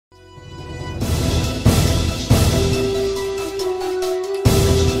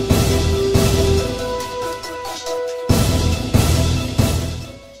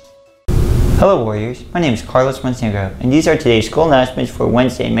Hello Warriors, my name is Carlos Montenegro, and these are today's school announcements for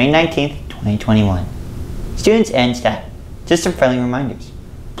Wednesday, May 19th, 2021. Students and staff, just some friendly reminders.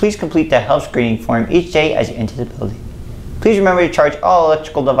 Please complete the health screening form each day as you enter the building. Please remember to charge all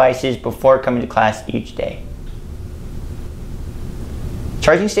electrical devices before coming to class each day.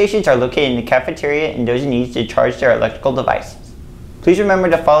 Charging stations are located in the cafeteria and those in need to charge their electrical devices. Please remember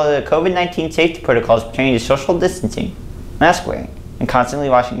to follow the COVID-19 safety protocols pertaining to social distancing, mask wearing, and constantly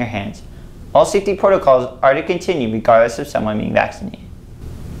washing your hands. All safety protocols are to continue regardless of someone being vaccinated.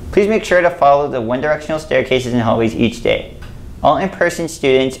 Please make sure to follow the one-directional staircases and hallways each day. All in-person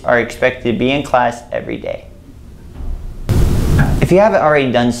students are expected to be in class every day. If you haven't already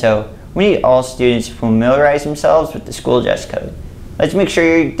done so, we need all students to familiarize themselves with the school dress code. Let's make sure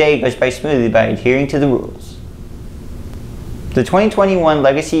your day goes by smoothly by adhering to the rules. The 2021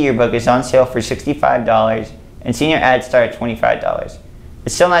 Legacy Yearbook is on sale for $65 and senior ads start at $25.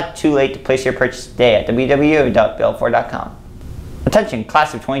 It's still not too late to place your purchase today at www.balfour.com. Attention,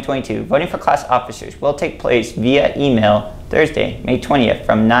 class of 2022, voting for class officers will take place via email Thursday, May 20th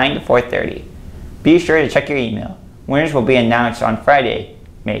from 9 to 4:30. Be sure to check your email. Winners will be announced on Friday,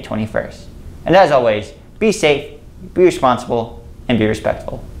 May 21st. And as always, be safe, be responsible, and be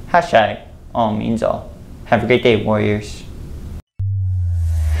respectful. #all means all. Have a great day, Warriors.